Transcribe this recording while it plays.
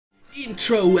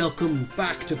Intro, welcome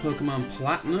back to Pokemon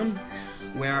Platinum.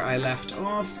 Where I left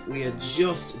off, we had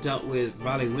just dealt with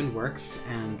Valley Windworks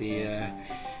and the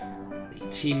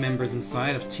team members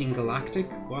inside of Team Galactic.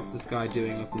 What's this guy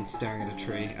doing up and staring at a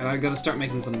tree? And I gotta start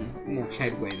making some more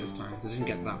headway this time, because I didn't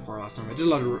get that far last time. I did a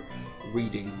lot of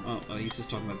reading. Oh, he's just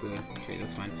talking about the tree,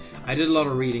 that's fine. I did a lot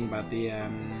of reading about the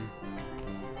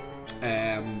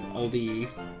all the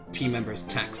team members'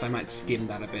 text. I might skim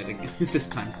that a bit this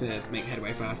time to make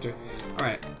headway faster.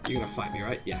 Alright, you're gonna fight me,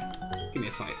 right? Yeah. Give me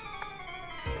a fight.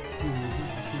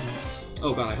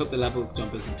 Oh god, I hope the level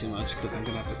jump isn't too much, because I'm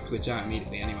gonna have to switch out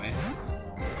immediately anyway.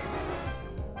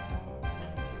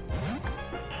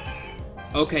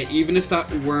 Okay, even if that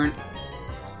weren't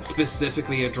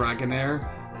specifically a Dragonair,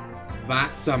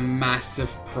 that's a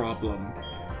massive problem.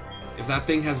 If that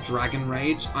thing has Dragon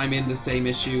Rage, I'm in the same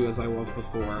issue as I was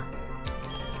before.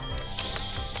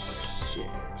 Shit.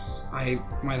 I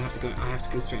might have to go. I have to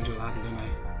go straight into Aladdin, don't I?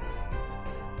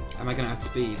 Am I gonna have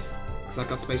speed? Because I've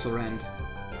got Spatial Rend.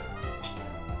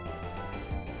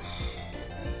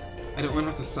 I don't want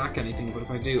to have to sack anything, but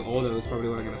if I do, Auto is probably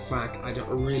what I'm gonna sack. I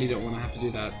really don't want to have to do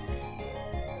that.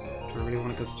 Do I really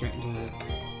want to go straight into it?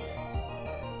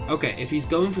 Okay, if he's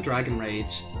going for Dragon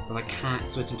Rage, but I can't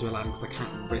switch into Aladdin because I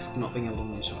can't risk not being able to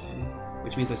one-shot him,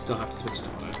 which means I still have to switch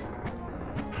into Auto.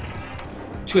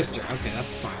 Twister, okay,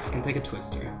 that's fine. I can take a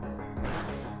Twister.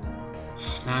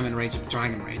 Now I'm in range of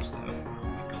Dragon Rage, though. Oh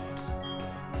my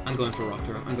god. I'm going for Rock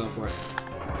Throw. I'm going for it.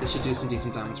 This should do some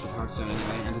decent damage with Heartstone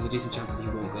anyway, and there's a decent chance that he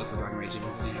won't go for Dragon Rage even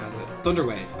if he has it. Thunder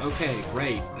Wave. Okay,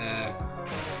 great.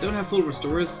 Don't have full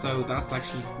restores, so that's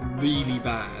actually really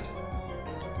bad.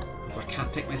 So I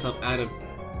can't take myself out of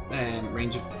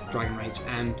range of Dragon Rage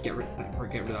and get rid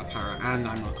of that power, and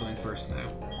I'm not going first now.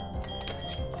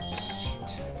 Shit.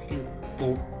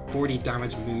 Freaking 40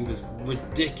 damage move is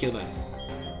ridiculous.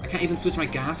 I can't even switch my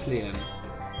Ghastly in.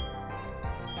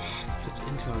 I can switch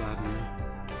into Aladdin.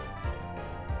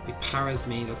 If he paras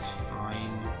me, that's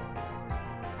fine.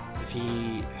 If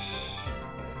he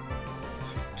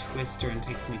Twister and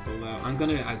takes me below, I'm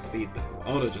gonna outspeed though.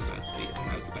 Auto just outsped.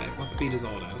 What speed is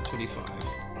Auto? 25.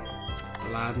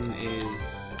 Aladdin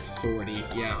is 40.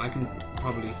 Yeah, I can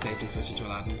probably safely switch into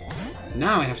Aladdin.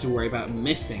 Now I have to worry about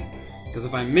missing, because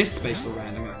if I miss Spatial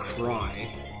Rend, I'm gonna cry.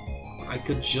 I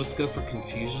could just go for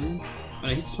Confusion. Oh no,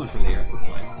 he just went for Leer. That's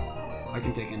fine. I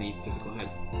can take any physical hit,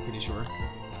 pretty sure.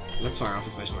 Let's fire off a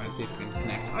Spatial Rend, see if I can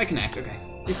connect. I connect, okay.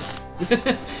 He's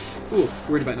fine. Ooh,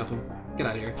 worried about nothing. Get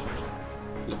out of here.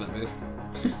 Love that move.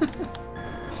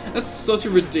 That's such a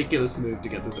ridiculous move to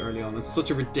get this early on. It's such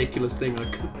a ridiculous thing I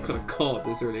could have caught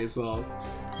this early as well.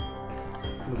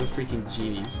 What the freaking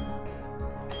genies.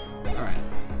 Alright.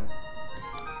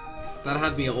 That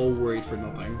had me all worried for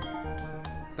nothing.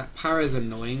 That para is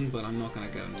annoying, but I'm not going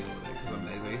to go and deal with it because I'm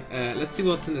lazy. Let's see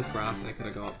what's in this grass that I could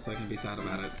have got so I can be sad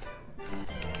about it.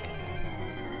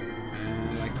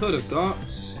 I could have got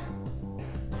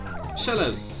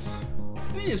Shellos.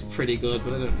 I mean, it's pretty good,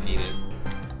 but I don't need it.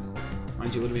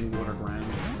 Mind you, it would have been Water Ground.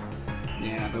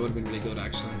 Yeah, that would have been really good,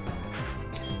 actually.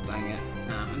 Dang it.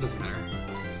 Nah, it doesn't matter.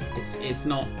 It's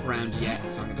not round yet,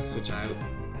 so I'm going to switch out.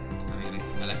 And I'm going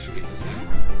to electrocute this thing.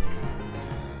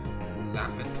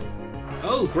 Zap it.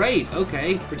 Oh, great!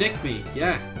 Okay, predict me.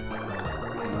 Yeah.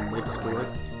 Mud Sport.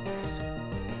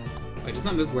 Wait, does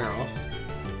that move wear off?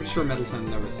 Pretty sure Metal Sand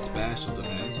never special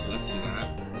defense, so let's do that.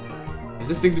 If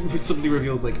this thing suddenly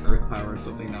reveals like Earth Power or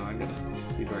something, now I'm gonna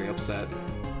be very upset.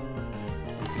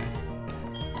 Okay.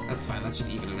 That's fine, that should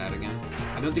even it out again.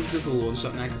 I don't think this will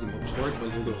one-shot now because of Mud Sport, but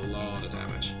it'll do a lot of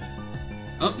damage.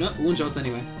 Oh, no, one-shots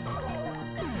anyway.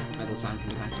 Metal Sand can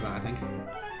be thanked for that, I think.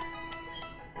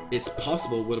 It's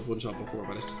possible it would have one-shot before,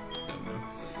 but I just don't know.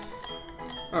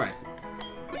 Alright.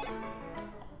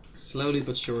 Slowly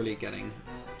but surely getting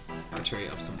archery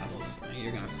up some levels.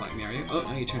 You're gonna fight me, are you? Oh,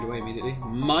 no, you turned away immediately.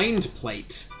 Mind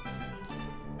Plate!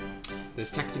 There's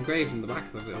text engraved in the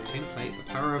back of the obtained plate.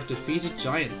 The power of defeated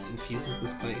giants infuses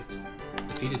this plate.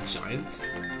 Defeated giants?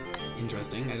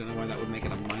 Interesting. I don't know why that would make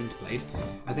it a Mind Plate.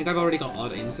 I think I've already got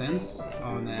Odd Incense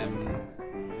on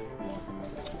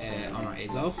our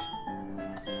Azelf.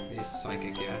 It's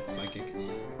Psychic, yeah, it's Psychic.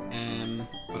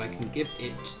 But I can give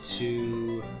it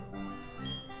to,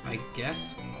 I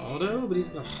guess, Auto, but he's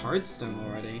got Heartstone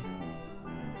already.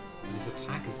 And his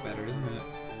attack is better, isn't it?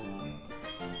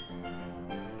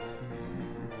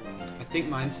 I think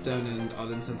Mind Stone and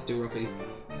Odd Incense do roughly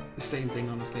the same thing,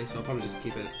 honestly, so I'll probably just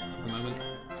keep it for the moment.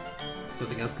 There's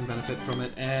nothing else can benefit from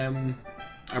it.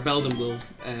 Our Beldum will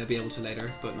be able to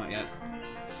later, but not yet.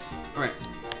 Alright,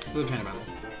 Blue Trainer Battle.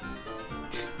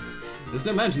 There's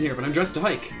no mountain here, but I'm dressed to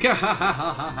hike.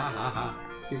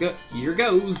 Here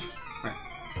goes.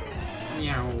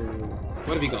 Meow.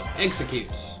 What have you got?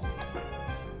 Execute.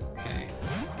 Okay.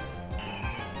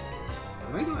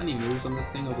 Have I got any moves on this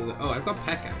thing other than... Oh, I've got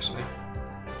Peck, actually.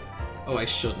 Oh, I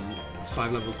shouldn't.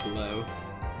 5 levels below.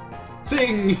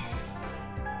 Sing!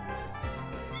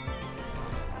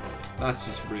 That's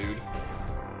just rude.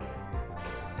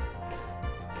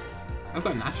 I've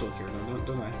got Natural Cure now,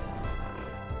 don't I?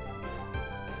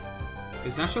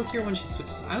 Is Natural Cure when she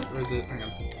switches out, or is it... Hang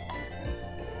on.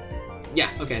 Yeah,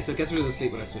 okay, so it gets rid of the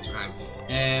sleep when I switch her out.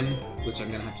 Which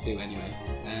I'm gonna have to do anyway.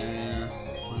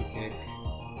 Psychic.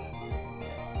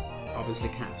 Obviously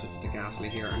can't switch to Ghastly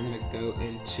here. I'm gonna go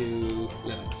into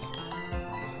Linux.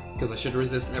 Because I should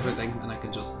resist everything, and I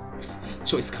can just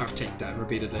choice scarf takedown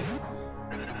repeatedly.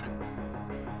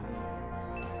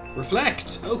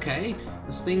 Reflect! Okay,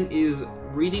 this thing is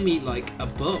reading me like a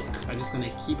book. I'm just gonna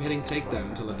keep hitting takedown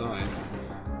until it dies.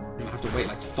 I'm gonna have to wait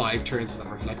like 5 turns for that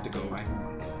reflect to go away. Oh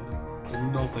my god. Did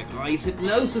nothing. Oh, he's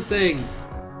hypnosising!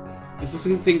 Is this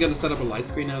thing gonna set up a light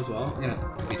screen now as well? I'm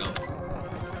gonna speed up.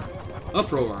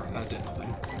 Uproar! That did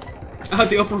nothing. Ah,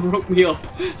 the uproar woke me up!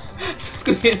 So it's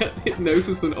gonna hit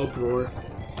hypnosis then uproar.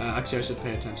 Actually, I should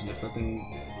pay attention. If that thing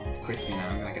crits me now,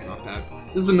 I'm gonna get knocked out.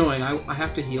 This is annoying. I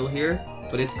have to heal here,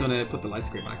 but it's gonna put the light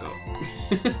screen back up.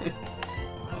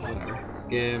 Oh, whatever.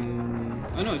 Skim.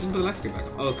 Oh no, it didn't put the light screen back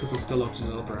up. Oh, because it's still up to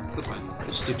developer. That's fine.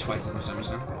 It should do twice as much damage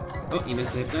now. Oh, he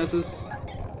missed the hypnosis.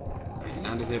 He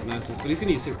landed the hypnosis, but he's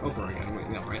gonna use uproar again and wake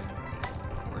me up, right?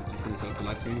 Or he's gonna set up the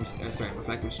light screen, sorry,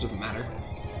 reflect, which doesn't matter.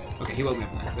 Okay, he woke me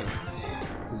up now. There we go.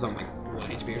 This is on like 1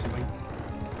 HP or something.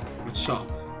 With shop.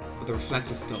 But the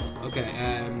reflect is still up. Okay,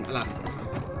 Aladdin, that's fine.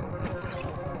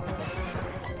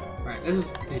 Alright, let's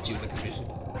just hit you with a confusion.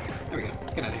 There we go.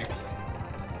 Get out of here.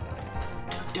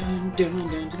 Dun, dun,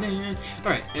 dun, dun, dun.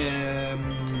 Alright,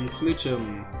 smooch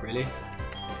him, really?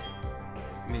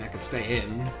 I mean, I could stay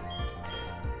in.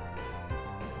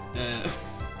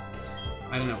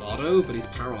 I don't know auto, but he's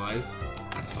paralyzed.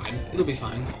 That's fine. It'll be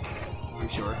fine. I'm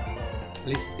sure. At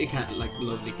least it can't, like,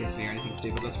 lovely kiss me or anything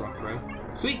stupid. Let's rock throw.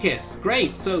 Sweet kiss!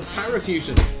 Great! So,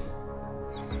 parafusion.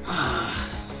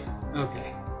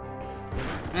 Okay.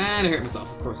 And I hurt myself.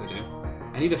 Of course I do.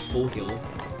 I need a full heal.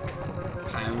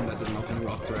 Pound. That did nothing.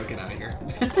 Rock throw. Get out of here.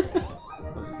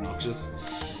 That was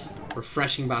obnoxious.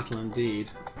 Refreshing battle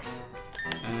indeed.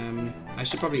 I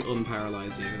should probably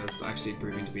unparalyze you. That's actually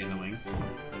proving to be annoying.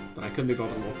 But I couldn't be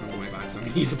bothered walking all the way back, so I'm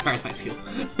going to use a paralyze heal.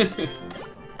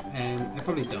 I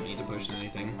probably don't need to potion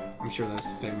anything. I'm sure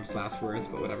that's famous last words,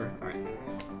 but whatever. Alright.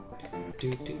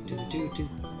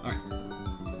 Alright.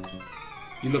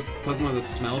 You look Pokemon that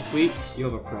smells sweet, you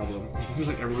have a problem. It's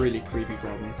like a really creepy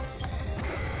problem.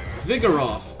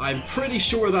 Vigoroth! I'm pretty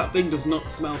sure that thing does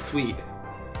not smell sweet.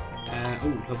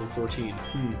 Oh, level 14.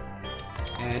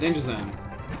 Danger Zone.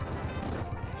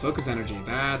 Focus Energy,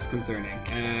 that's concerning.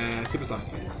 Supersonic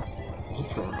Phase.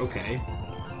 Uproar, okay.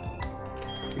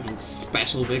 Freaking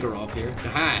special Vigoroth here.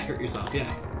 Aha! Hurt yourself, yeah.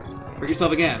 Hurt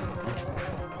yourself again.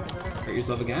 Hurt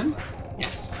yourself again?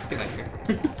 Yes! Get out of here.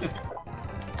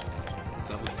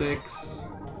 Level 6.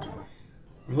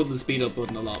 I'm holding the speed up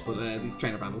button a lot, but these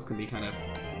trainer battles can be kind of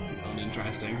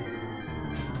uninteresting.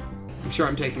 I'm sure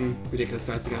I'm taking ridiculous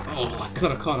threats again. Oh, I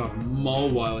could have caught a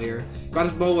Mawile here.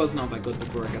 Granted, Mawile's not that good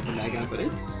before it gets a Mega, but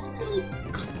it's still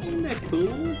kinda cool.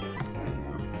 I don't know.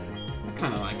 I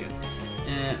kinda like it.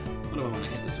 What do I want to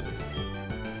hit this with?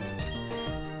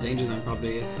 Danger Zone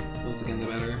probably is, once again, the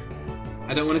better.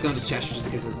 I don't want to go into Cheshire just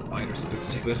in case there's a fight or something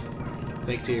stupid.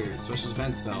 Fake Tears, Special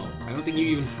Defense Spell. I don't think you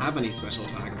even have any special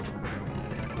attacks.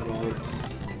 Thunderbolt.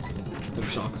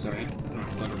 Thundershock, sorry. No,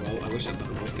 Thunderbolt. I wish I had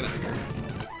Thunderbolt. Get out of here.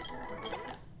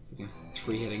 Okay,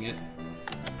 3-hitting it.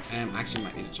 Actually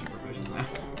might need to check our potions now.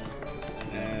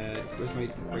 Where's my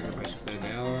regular potions? There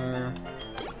they are.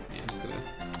 Yeah, I'm just gonna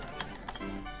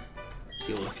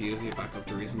heal a few of you back up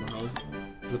to reasonable health.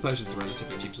 The potions are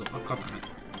relatively cheap, so oh god damn it.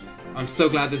 I'm so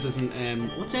glad this isn't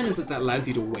what gen is it that allows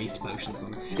you to waste potions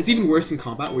on? It's even worse in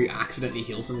combat where you accidentally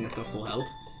heal something that's got full health.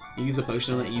 You use a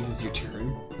potion and it uses your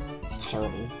turn. It's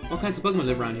horrible. What kinds of Pokemon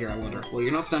live around here, I wonder? Well,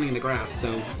 you're not standing in the grass,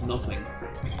 so nothing.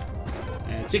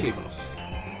 Jigglypuff.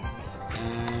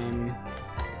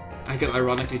 I could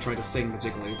ironically try to sing the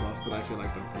Jigglypuff, but I feel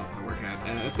like that's not going to work out.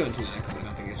 Let's go into Linux. I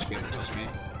don't think it should be able to touch me.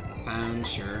 Pound,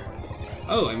 sure.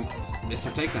 Oh, I missed a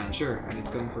takedown, sure. And it's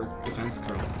going for defense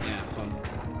curl. Yeah, fun.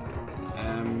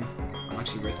 I'm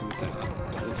actually risking to set that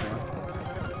once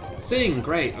more. Sing!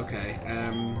 Great, okay.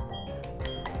 I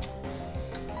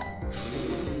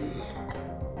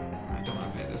don't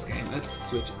want to play this game. Let's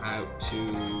switch out to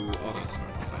auto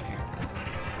fine here.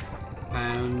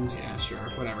 Pound, yeah, sure,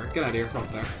 whatever. Get out of here, from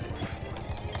there.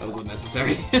 That was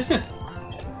unnecessary.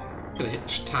 gonna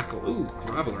hit tackle. Ooh,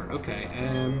 Graveler. Okay.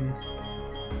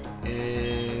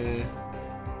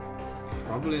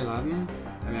 Probably Aladdin.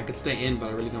 I mean, I could stay in, but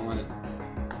I really don't want it.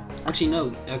 Actually,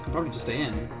 no. I could probably just stay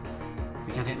in because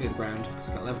he can't hit me with the ground because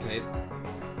I got levitate.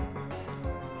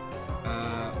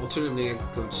 Alternatively, I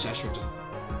could go to Cheshire. Just no.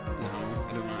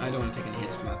 I don't want to take any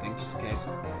hits from that thing, just in case.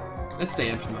 Let's stay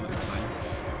in for the moment. It's fine.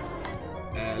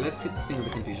 Let's hit this thing with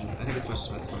the confusion. I think it's much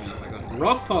less funny enough. I got it.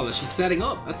 Rock polish. He's setting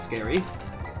up. That's scary.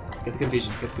 Get the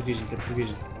confusion. Get the confusion. Get the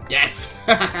confusion. Yes.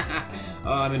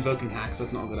 Oh, I'm invoking hacks.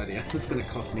 That's not a good idea. It's gonna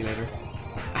cost me later.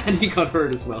 And he got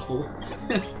hurt as well.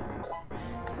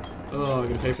 Oh, I'm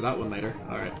gonna pay for that one later.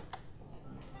 Alright.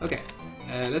 Okay.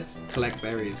 Let's collect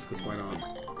berries, because why not?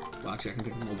 Well, actually, I can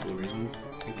think of multiple reasons,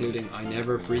 including I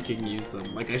never freaking use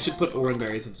them. Like, I should put oran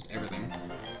berries on just everything.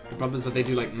 The problem is that they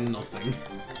do, like, nothing.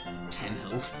 10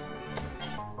 health.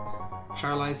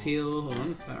 Paralyze heal. Hold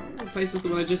on. That replaces the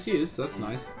one I just used, so that's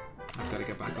nice. I've got to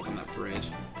get back up on that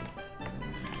bridge.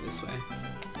 This way.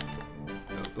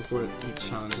 Oh, before he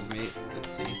challenges me, let's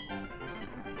see.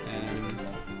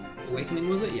 Awakening,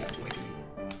 was it? Yeah, Awakening.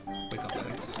 Wake up,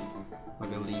 Lennox. I'll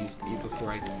be able to use you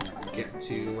before I get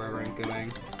to wherever I'm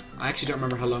going. I actually don't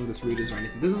remember how long this route is or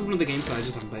anything. This is one of the games that I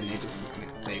just haven't played in ages. I'm just going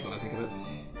to save what I think of it.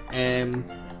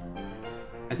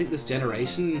 I think this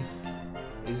generation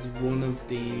is one of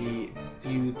the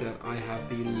few that I have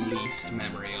the least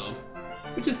memory of,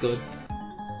 which is good.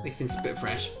 Makes things a bit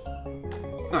fresh.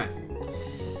 Alright.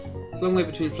 It's a long way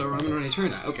between Floromon and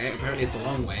Eterna. Okay, apparently it's a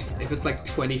long way. If it's like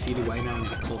 20 feet away now, I'm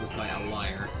going to call this guy a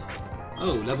liar.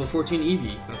 Oh, level 14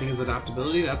 Eevee. I think his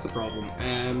adaptability, that's a problem.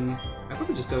 I'd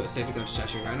probably just safely go to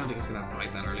Cheshire. I don't think it's going to have a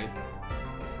fight that early.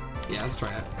 Yeah, let's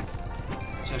try it.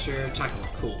 Cheshire, tackle,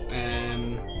 cool.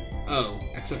 Oh,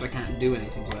 except I can't do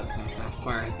anything to it, so I'm going to have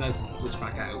Fire Hypnosis to switch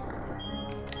back out.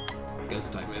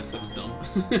 Ghost type moves, that was dumb.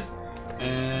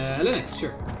 Linux,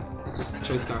 sure. Let's just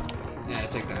choice scarf.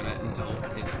 Take that out until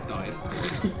it dies. This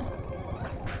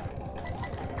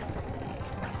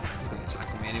is going to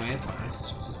tackle me anyway, it's fine. I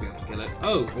should just be able to kill it.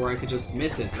 Oh, or I could just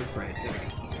miss it. That's great. There we go.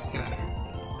 Get out of here.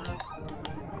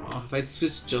 Oh, if I'd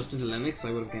switched just into Linux,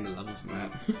 I would have gained a level from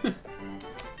that.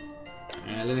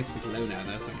 Linux is low now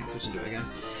though, so I can switch into it again.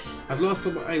 I've lost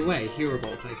my way, here of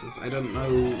all places. I don't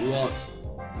know what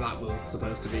that was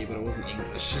supposed to be, but it wasn't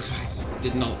English. I just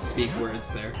did not speak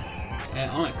words there.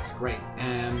 Onyx, great.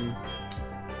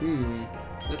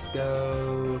 Let's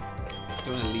go... I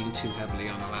don't want to lean too heavily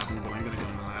on Aladdin, but I'm going to go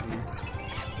on Aladdin.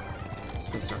 I'm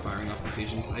just going to start firing off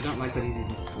confusions. I don't like that he's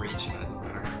using Screech, but that doesn't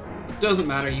matter. Doesn't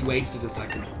matter, he wasted a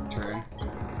second turn.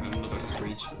 And another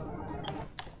Screech.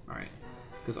 Alright.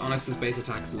 Because Onyx's base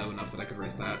attack is low enough that I could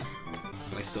risk that.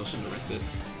 But I still shouldn't have risked it.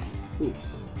 Ooh.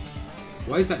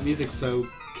 Why is that music so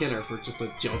killer for just a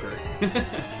jogger?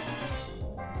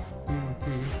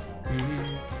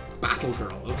 Battle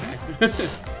Girl, okay.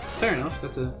 Fair enough,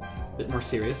 that's a bit more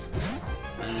serious.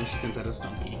 And then she sends out a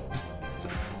Stunky. So,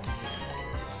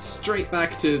 straight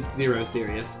back to zero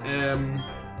serious. Actually,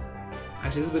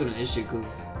 this is a bit of an issue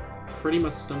because pretty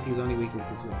much Stunky's only weakness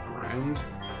is what, ground?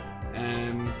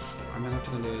 I'm gonna have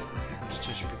to go to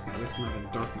Cheshire because this can have a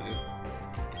dark move.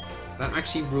 That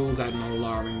actually rules out an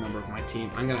alarming number of my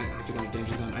team. I'm gonna have to go to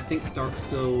Danger Zone. I think Dark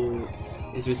still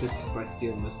is resisted by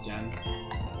Steel in this gen.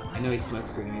 I know he's smoke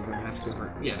screening me, but I have to go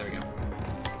for... Yeah, there we go.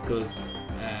 Because,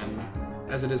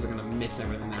 as it is, I'm gonna miss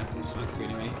everything now because he's smoke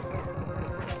screening me.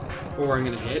 Or I'm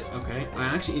gonna hit. Okay.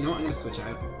 You know what? I'm gonna switch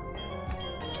out.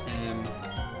 I'm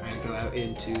gonna go out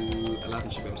into... Aladdin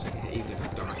should be able to take a hit, even if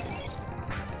it's dark.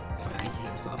 It's fine. He hit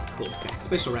himself. Cool. Okay.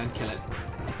 Special round, kill it.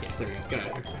 Yeah, there we go. Get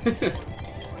out of here.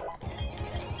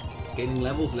 Gaining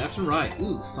levels left and right.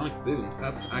 Ooh, Sonic Boom.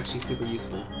 That's actually super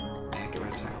useful. Get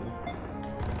rid of tackle.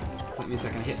 So that means I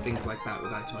can hit things like that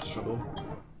without too much trouble.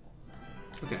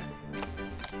 Okay.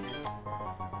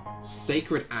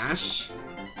 Sacred Ash?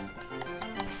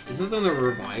 Isn't that the one that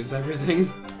revives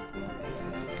everything?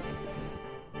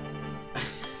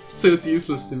 So it's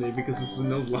useless to me because it's a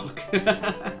Nuzlocke.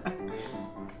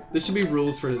 There should be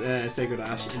rules for Sacred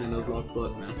Ash in a Nuzlocke,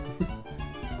 but no.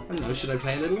 I don't know, should I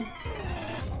play a little?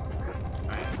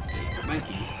 Alright, let's see.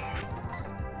 Monkey.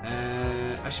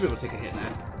 I should be able to take a hit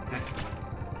now. Heck.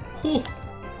 Oh!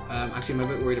 Actually, I'm a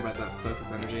bit worried about that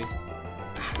focus energy.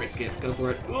 Ah, risk it. Go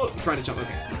for it. Oh! Try to jump.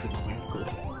 Okay, that did nothing.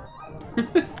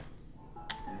 Cool.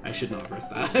 I should not have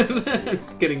risked that.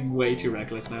 It's getting way too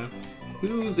reckless now.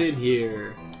 Who's in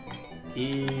here?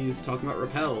 He's talking about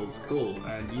repels. Cool.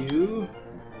 And you?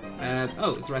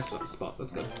 Oh, it's a rest spot.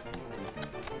 That's good.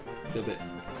 Feel a bit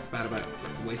bad about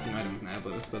wasting items now,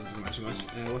 but I suppose it doesn't matter too much.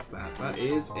 What's that? That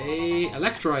is a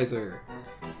Electrizer.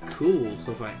 Cool.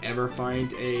 So if I ever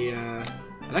find a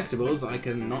Electables, I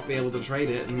can not be able to trade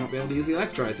it and not be able to use the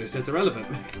Electrizer, so it's irrelevant.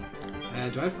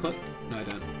 Do I have cut? No, I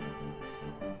don't.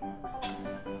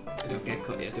 I don't get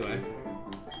cut yet, do I?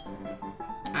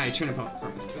 Ah, Eterna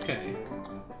Harvest, okay.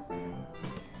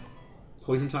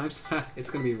 Poison types? Ha, it's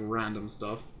gonna be random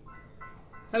stuff.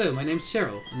 Hello, my name's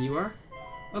Cheryl, and you are?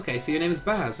 Okay, so your name is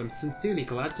Baz. I'm sincerely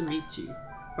glad to meet you.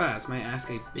 Baz, may I ask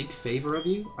a big favor of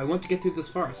you? I want to get through this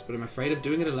forest, but I'm afraid of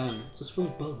doing it alone. It's just full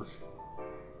of bugs.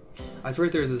 I've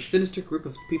heard there's a sinister group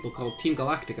of people called Team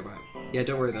Galactic about. Yeah,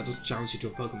 don't worry, they'll just challenge you to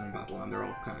a Pokemon battle, and they're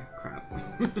all kind of crap.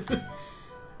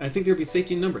 I think there'll be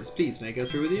safety in numbers. Please, may I go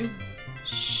through with you?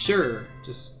 Sure.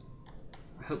 Just...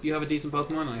 I hope you have a decent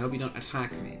Pokemon, and I hope you don't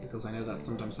attack me, because I know that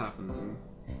sometimes happens in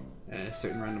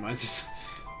certain randomizers.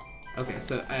 Okay,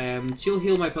 so she'll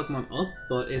heal my Pokemon up,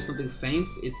 but if something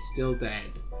faints, it's still dead.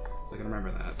 So I can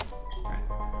remember that. Right.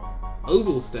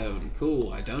 Oval Stone,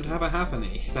 cool. I don't have a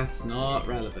Happiny. That's not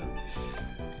relevant.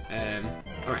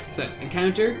 Alright, so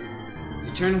encounter.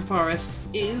 Eterna Forest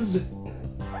is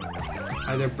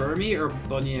either Burmy or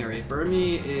Bunyeri.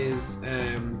 Burmy is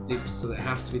dupes, so it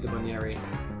has to be the Bunyeri.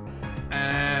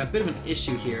 A bit of an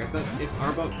issue here. If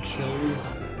Arbok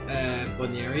kills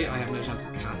Bunyeri, I have no chance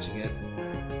of catching it.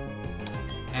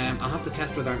 I'll have to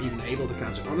test whether I'm even able to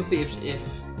catch it. Honestly, if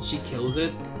she kills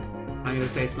it, I'm going to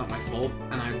say it's not my fault,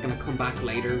 and I'm going to come back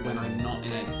later when I'm not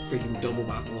in a freaking double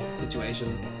battle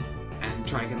situation and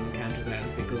try and get an encounter then,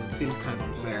 because it seems kind of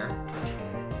unfair.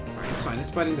 Alright, it's fine.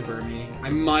 It's fighting the Burmy. I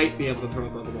might be able to throw a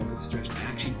Pokeball in this situation. I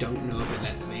actually don't know if it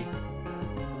lets me.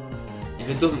 If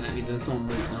it doesn't let me, then it's on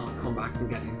moot, and I'll come back and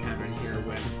get an encounter in here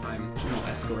when I'm not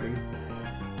escorting.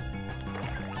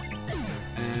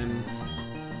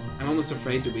 I'm almost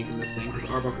afraid to weaken this thing because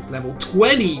Arbok is level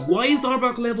 20! Why is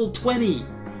Arbok level 20?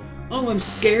 Oh, I'm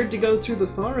scared to go through the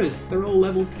forest. They're all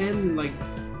level 10, like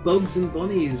bugs and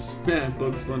bunnies.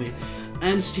 Bugs Bunny.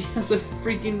 And she has a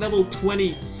freaking level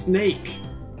 20 snake.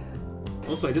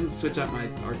 Also, I didn't switch out my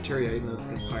Arteria even though it's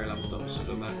against higher level stuff. I should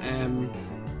have done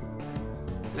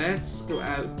that. Let's go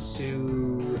out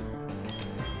to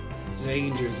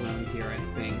Danger Zone here,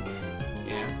 I think.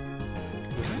 Yeah.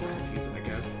 Because I'm just confused, I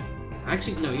guess.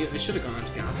 Actually, no, I should have gone out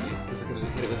to Ghastly, because I could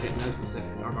have hit it with Hypnosis if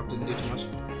Arbok didn't do too much.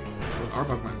 Well,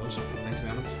 Arbok might one-shot this thing, to be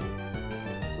honest.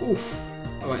 Oof!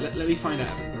 Alright, let me find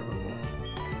out.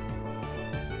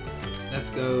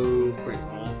 Let's go Great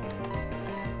Ball.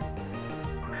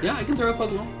 Yeah, I can throw a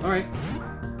Pokemon. Alright.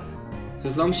 So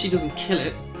as long as she doesn't kill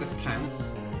it, this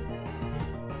counts.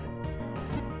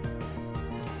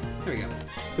 There we go.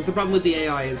 Because the problem with the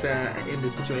AI is, in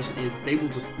this situation is they will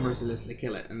just mercilessly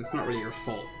kill it, and it's not really your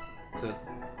fault. So,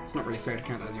 it's not really fair to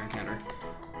count that as your encounter.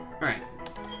 Alright.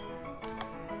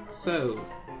 So...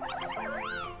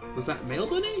 Was that male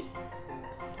bunny?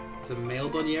 Was it male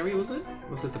Bunyeri, was it?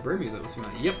 Was it the Burmy that was from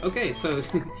that? Yep, okay, so,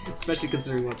 especially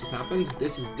considering what just happened,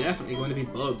 this is definitely going to be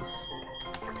Bugs.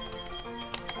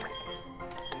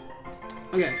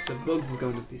 Okay, so Bugs is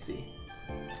going to the PC.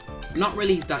 Not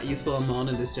really that useful a mon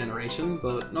in this generation,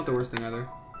 but not the worst thing either.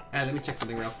 Let me check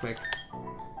something real quick.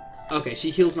 Okay, she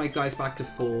heals my guys back to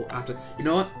full after... You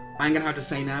know what? I'm gonna have to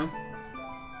say now,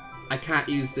 I can't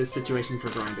use this situation for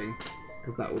grinding,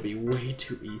 because that will be way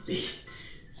too easy.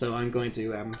 So I'm going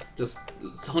to just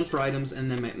hunt for items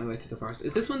and then make my way to the forest.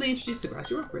 Is this when they introduced the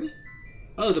grassy rock, really?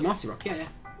 Oh, the mossy rock, yeah.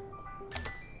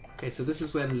 Okay, so this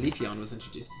is when Leafeon was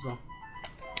introduced as well.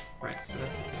 Right, so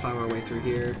let's plow our way through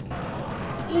here.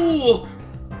 Ooh!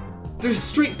 There's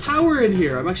straight power in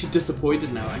here! I'm actually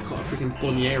disappointed now I caught a freaking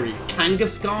Bunyeri.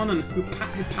 Kangaskhan and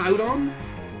Powdon?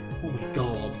 Oh my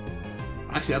god.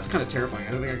 Actually, that's kind of terrifying.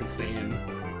 I don't think I can stay in.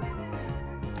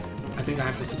 I think I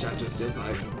have to switch out to a Steel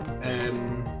type.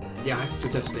 Yeah, I have to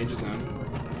switch out to Danger Zone.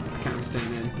 I can't be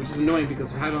staying in. Which is annoying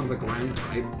because Powdon's a ground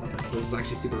type, so this is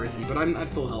actually super risky. But I'm at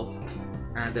full health.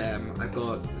 And I've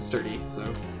got Sturdy, so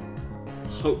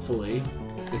hopefully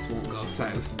this won't go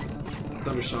south.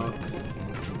 Thundershock.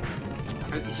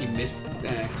 How did he miss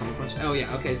Comic Punch? Oh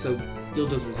yeah, okay, so still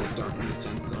does resist Dark in this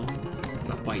gen still.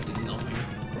 So that bite did nothing.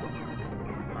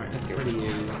 Alright, let's get rid of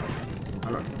you.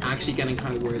 I'm actually getting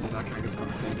kind of worried that Kangaskhan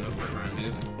is going to go for a ground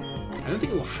move. I don't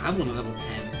think it will have one at level 10.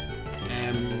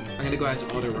 I'm going to go out to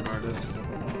Auto regardless.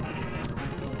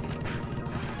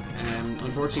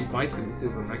 Unfortunately, Bite's going to be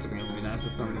super effective against me now, so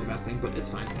it's not really the best thing, but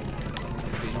it's fine.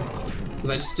 Because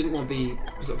I just didn't want the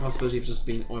possibility of just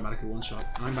being automatically one-shot.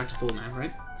 And I'm back to full now,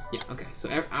 right? Yeah, okay. So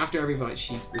after every bite,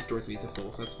 she restores me to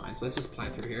full, so that's fine. So let's just plow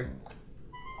through here.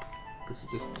 Because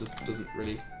it just doesn't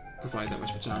really provide that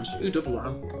much of a challenge. Ooh, double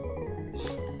wow.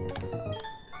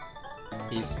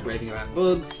 He's raving about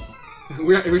bugs.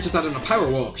 We're just out on a power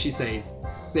walk, she says,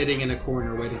 sitting in a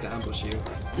corner waiting to ambush you.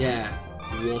 Yeah,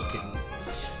 walking.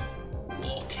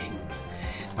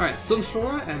 Alright,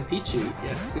 Sunflora and Pichu.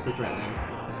 Yeah, super threatening.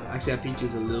 Actually,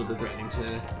 Pichu's a little bit threatening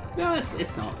to... No,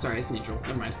 it's not. Sorry, it's neutral.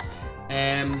 Never mind.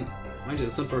 Mind you,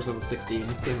 the Sunflora's level 16.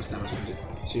 Let's see how much damage I can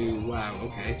do. Wow,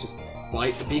 okay. Just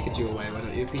bite the Pikachu away. Why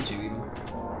don't you? Pichu, even.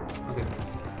 Okay.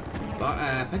 But,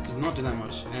 Peck did not do that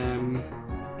much. I'm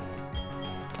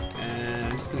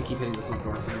just gonna keep hitting the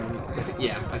Sunflora for a moment. I think,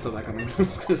 yeah, I saw that coming. I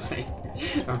was gonna say.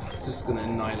 It's just gonna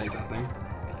annihilate that thing.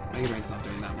 Mega Drain's not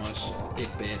doing that much.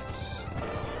 It bit.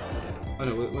 Oh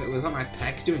no, was that my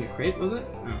Peck doing a crit, was it?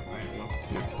 Oh, right, it was.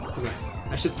 Yeah.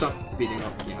 I should stop speeding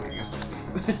up. Yeah, okay, I gotta stop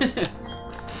speeding up.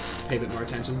 Pay a bit more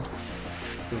attention.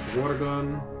 Go for Water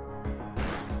Gun.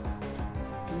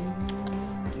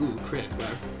 Ooh, crit,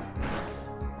 wow.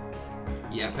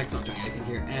 Yeah, Peck's not doing anything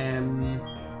here.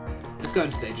 Let's go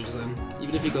into Danger Zone.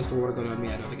 Even if he goes for Water Gun on me,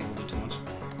 I don't think it'll do too much.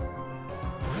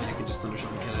 I can just Thunder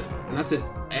Shock and kill it. And that's it.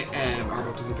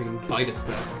 Arbok doesn't freaking bite it to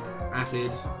death.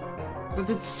 Acid. That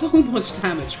did so much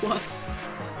damage, what?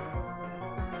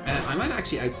 I might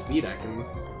actually outspeed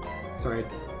Ekans. Sorry,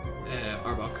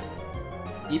 Arbok.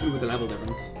 Even with the level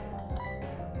difference.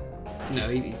 No,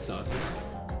 he still has this.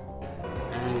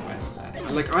 And he bites to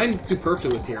death. Like, I'm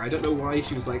superfluous here. I don't know why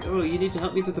she was like, oh, you need to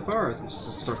help me through the forest. And she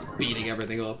just starts beating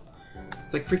everything up.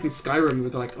 It's like freaking Skyrim, where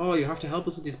they're like, oh, you have to help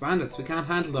us with these bandits. We can't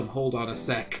handle them. Hold on a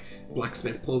sec.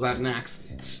 Blacksmith pulls out an axe,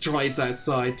 strides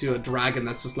outside to a dragon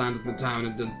that's just landed in the town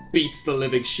and then beats the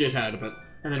living shit out of it.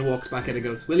 And then walks back in and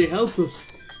goes, will you help us?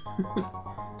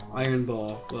 Iron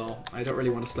Ball. Well, I don't really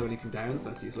want to slow anything down, so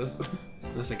that's useless.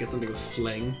 Unless I get something with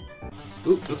Fling.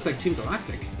 Ooh, looks like Team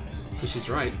Galactic. So she's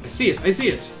right. I see it! I see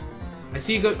it! I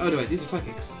see you go- oh no wait, these are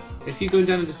psychics. I see you going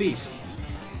down in defeat.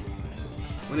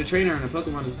 When a trainer and a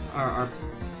Pokemon is-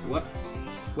 what?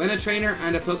 When a trainer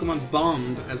and a Pokemon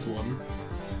bond as one.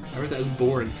 I read that as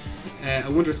born. A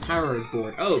wondrous power is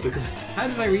born. Oh, because- how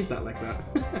did I read that like that?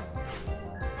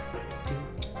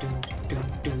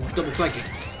 Double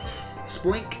psychics.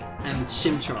 Spoink and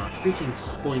Chimchar. Freaking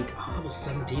Spoink. Oh, level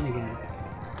 17 again.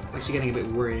 It's actually getting a bit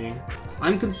worrying.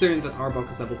 I'm concerned that Arbok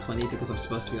is level 20 because I'm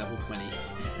supposed to be level 20.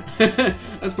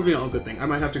 That's probably not a good thing. I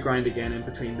might have to grind again in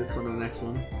between this one and the next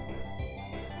one.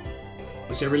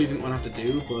 Which I really didn't want to have to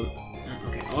do, but...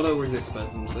 Okay, auto resist both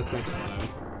of them, so let's go to auto.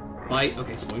 Bite.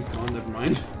 Okay, Spoink's gone, never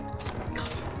mind. God.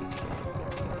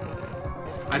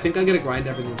 I think I'm gonna grind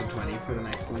everything to 20 for the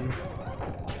next one.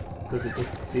 Because it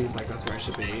just seems like that's where I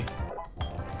should be.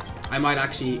 I might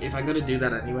actually, if I'm gonna do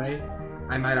that anyway,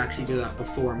 I might actually do that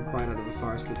before I'm quite out of the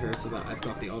forest with her so that I've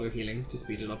got the auto healing to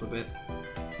speed it up a bit.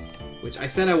 Which I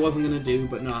said I wasn't gonna do,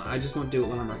 but no, I just won't do it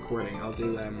when I'm recording. I'll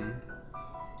do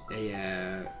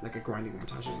like a grinding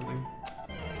montage or something.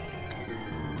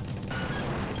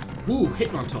 Ooh,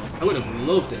 Hitmontop. I would have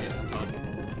loved a Hitmontop.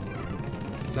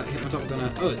 Is that Hitmontop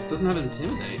gonna... Oh, it doesn't have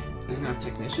Intimidate. Is it gonna have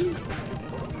Technician?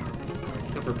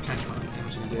 Let's go for Pet Con and see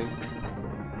what you can do.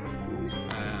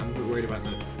 I'm a bit worried about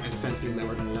my defense being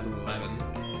lower than level 11.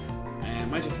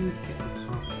 Might just hit on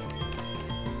top.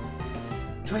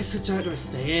 Do I switch out? Do I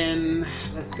stay in?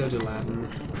 Let's go to Aladdin.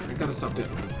 I gotta stop doing.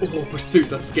 Oh, Pursuit!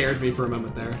 That scared me for a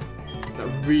moment there. That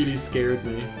really scared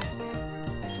me.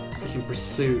 Freaking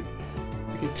Pursuit.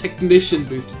 Freaking Technician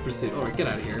boosted Pursuit. Alright, get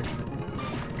out of here.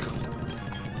 God.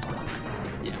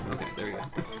 Yeah, okay, there we go.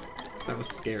 That was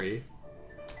scary.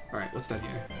 Alright, what's down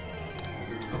here?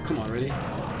 Oh, come on, really?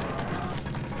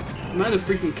 Amount of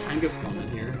freaking Kangaskhan in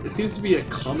here. It seems to be a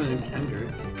common encounter.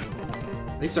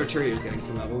 At least Arturio's getting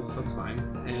some levels, that's fine.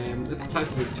 Let's plow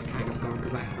through this to Kangaskhan,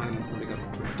 because that island's probably got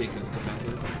ridiculous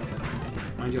defenses.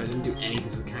 Mind you, I didn't do anything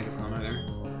to the Kangaskhan either.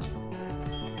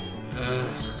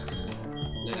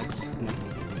 Linux, come on.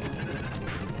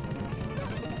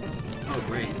 Oh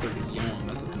great, he's got a yawn,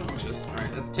 that's obnoxious.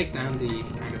 Alright, let's take down the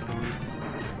Kangaskhan.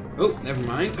 Oh, never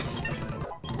mind.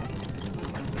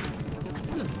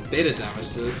 A bit of damage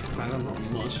to it, but I don't know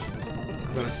much.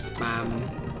 I've got to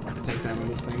spam take down on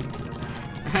this thing.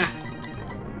 Ha!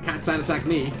 Can't sand attack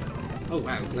me! Oh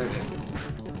wow, good idea.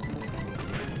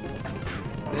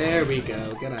 There we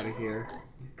go, get out of here.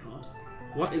 God.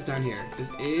 What is down here?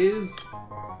 This is...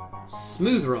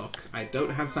 Smooth Rock. I don't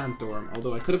have Sandstorm,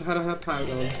 although I could have had a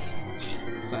Powder.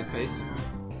 Side face.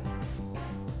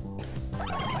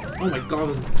 Oh my god,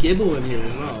 there's Gibble in here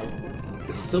as well.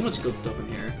 There's so much good stuff in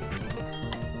here.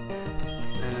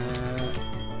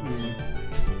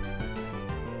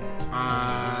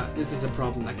 This is a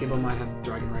problem. That Gibble might have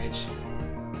Dragon Rage.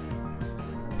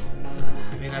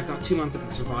 I mean, I've got 2 months that can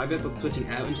survive it, but switching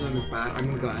out into them is bad. I'm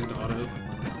gonna go out into auto.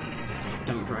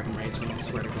 Don't Dragon Rage me, I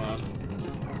swear to god.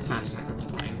 Sand attack, that's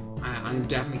fine. I'm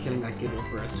definitely killing that Gibble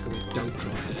first, because I don't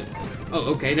trust it.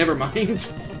 Oh, okay, never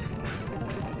mind.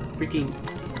 Freaking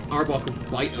Arbok with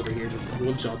Bite over here just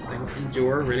one-shots things.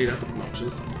 Endure, really? That's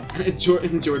obnoxious. And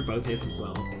endured both hits as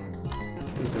well.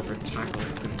 It's gonna go for tackle,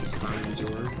 it's gonna keep spamming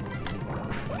Endure.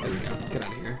 There we go, get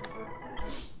out of here.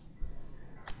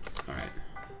 Alright.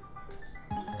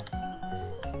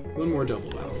 One more double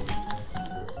battle.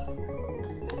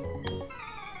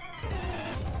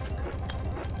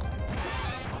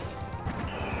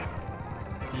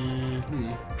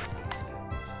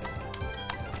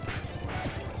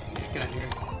 Yeah, get out of here.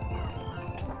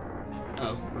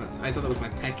 Oh, I thought that was my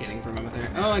pet getting for a moment there.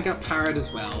 Oh, I got parried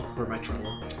as well for my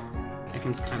troll.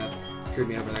 Ekans kind of screwed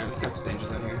me over there. Let's get to danger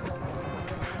zone here.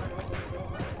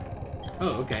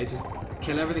 Oh, okay, just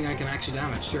kill everything I can actually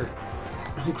damage, sure.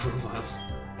 Oh, Grovile.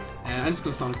 I'm just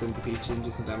gonna Sonic Boom the Peach and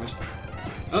do some damage.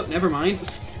 Oh, never mind.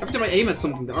 Every time I aim at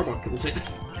something, the Arbok kills it.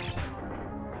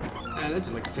 That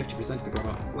did like 50% of the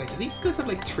Grovile. Wait, do these guys have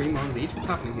like 3 mons each? What's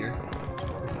happening here? Oh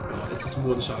my god, it's just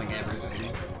one-shotting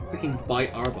everything. Freaking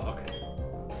Bite Arbok.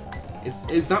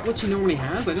 Is that what she normally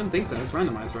has? I don't think so. It's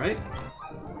randomized, right?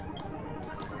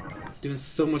 It's doing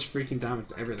so much freaking damage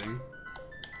to everything.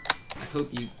 I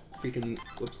hope you freaking...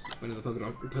 Whoops, went to the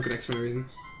Pokedex for everything.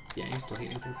 Yeah, you're still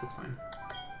healing things, that's fine.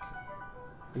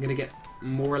 I'm gonna get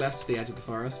more or less to the edge of the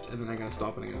forest, and then I'm gonna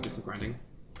stop and I'm gonna do some grinding.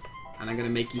 And I'm gonna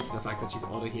make use of the fact that she's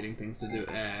auto-healing things to do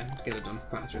get it done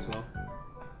faster as well.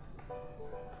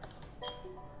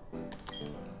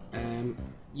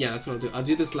 Yeah, that's what I'll do. I'll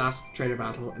do this last trainer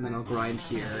battle, and then I'll grind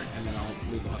here, and then I'll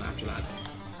move on after that.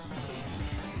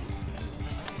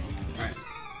 Alright.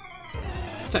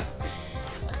 So,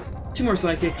 2 more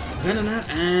Psychics, Venonat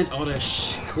and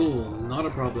Oddish. Cool, not a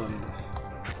problem.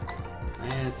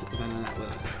 Let's hit the Venonat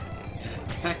with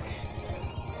Peck.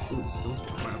 Ooh, Stone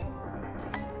Spore, wow.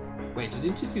 Wait, did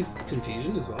you just use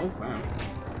Confusion as well? Wow.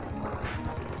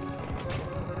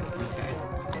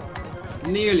 Okay.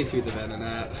 Nearly through the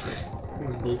Venonat. It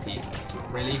was bulky. Oh,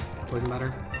 really? Poison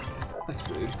Batter? That's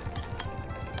rude.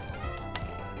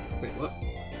 Wait, what?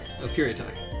 Oh, Fury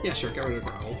Attack. Yeah, sure, get rid of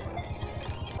Growl.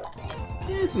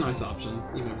 Yeah, it's a nice option,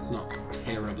 even if it's not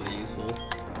terribly useful.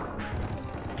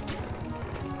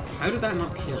 How did that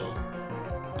not kill?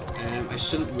 I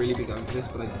shouldn't really be going for this,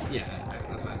 but yeah,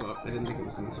 that's what I thought. I didn't think it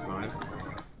was going to survive.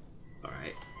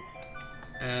 Alright.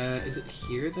 Is it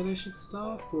here that I should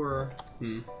stop, or...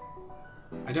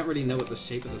 I don't really know what the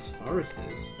shape of this forest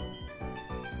is.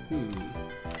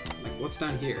 Like, what's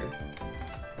down here?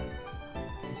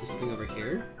 Is there something over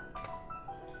here?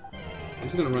 I'm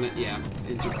just gonna run it, yeah,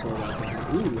 into 4 wild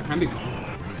things. Ooh, a Hamby Bomb.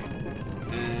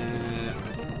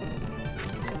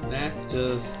 Let's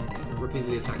just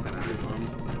repeatedly attack that Hamby Bomb.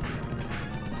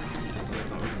 Yeah, that's what I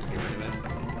thought, we'd just get rid of it.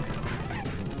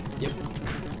 Yep.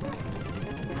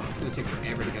 Oh, it's gonna take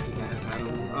forever to get through that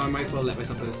battle. Oh, I might as well let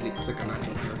myself go to sleep because I got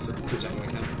natural cure, so I can switch anyway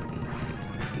now.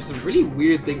 It's a really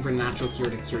weird thing for natural cure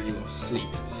to cure you of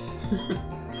sleep.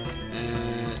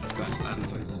 Let's go into Latin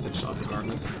so I can just finish off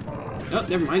regardless. Oh,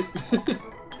 never mind.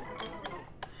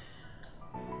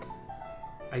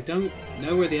 I don't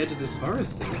know where the edge of this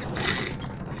forest is.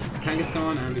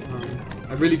 Kangaskhan, Ambipom.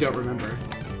 I really don't remember.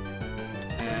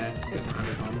 Let's go to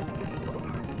Ambipom.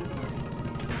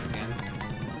 Once again.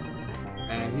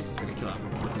 He's just gonna kill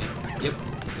Ambipom, isn't he? Yep.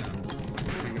 So,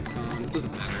 Kangaskhan. It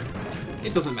doesn't matter.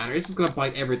 It doesn't matter. It's just gonna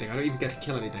bite everything. I don't even get to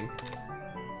kill anything.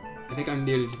 I think I'm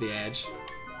nearly to the edge.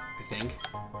 I think.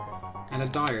 And a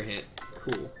dire hit.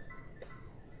 Cool.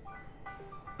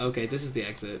 Okay, this is the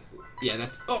exit. Yeah,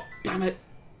 that's... Oh, damn it!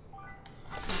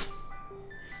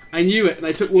 I knew it, and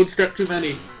I took 1 step too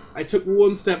many. I took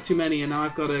 1 step too many, and now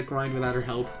I've got to grind without her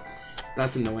help.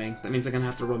 That's annoying. That means I'm going to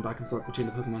have to run back and forth between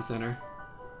the Pokemon Center.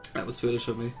 That was foolish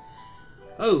of me.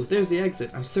 Oh, there's the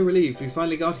exit. I'm so relieved. We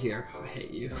finally got here. Oh, I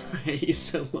hate you. I hate you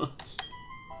so much.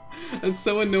 That's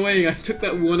so annoying. I took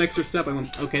that 1 extra step. I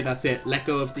went, okay, that's it. Let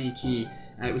go of the key.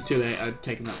 And it was too late. I'd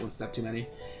taken that 1 step too many.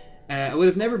 I would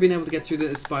have never been able to get through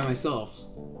this by myself.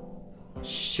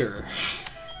 Sure.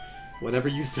 Whatever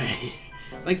you say.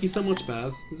 Thank you so much,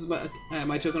 Baz. This is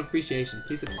my token of appreciation.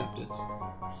 Please accept it.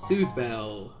 Soothe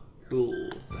Bell.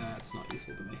 Cool. That's not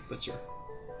useful to me, but sure.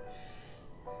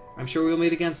 I'm sure we'll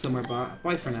meet again somewhere, but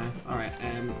bye for now. Alright,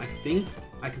 I think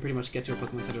I can pretty much get to a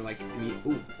Pokemon Center like...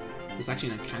 Ooh, there's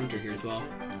actually an encounter here as well.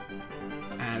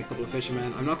 And a couple of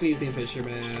fishermen. I'm not going to use the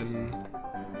fishermen.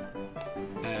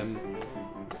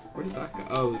 Where does that go?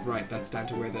 Oh, right, that's down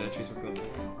to where the trees were cut.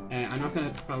 I'm not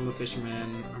going to follow the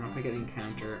fisherman. I'm not going to get the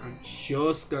encounter. I'm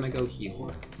just going to go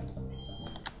heal.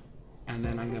 And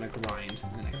then I'm going to grind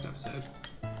in the next episode.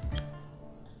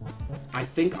 I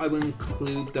think I will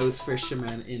include those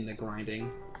fishermen in the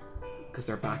grinding. Because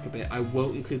they're back a bit. I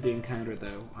won't include the encounter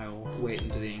though. I'll wait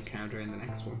until the encounter in the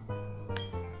next one.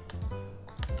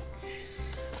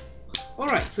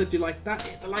 Alright, so if you like that,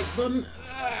 hit the like button,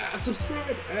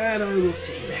 subscribe, and I will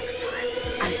see you next time.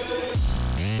 Adios.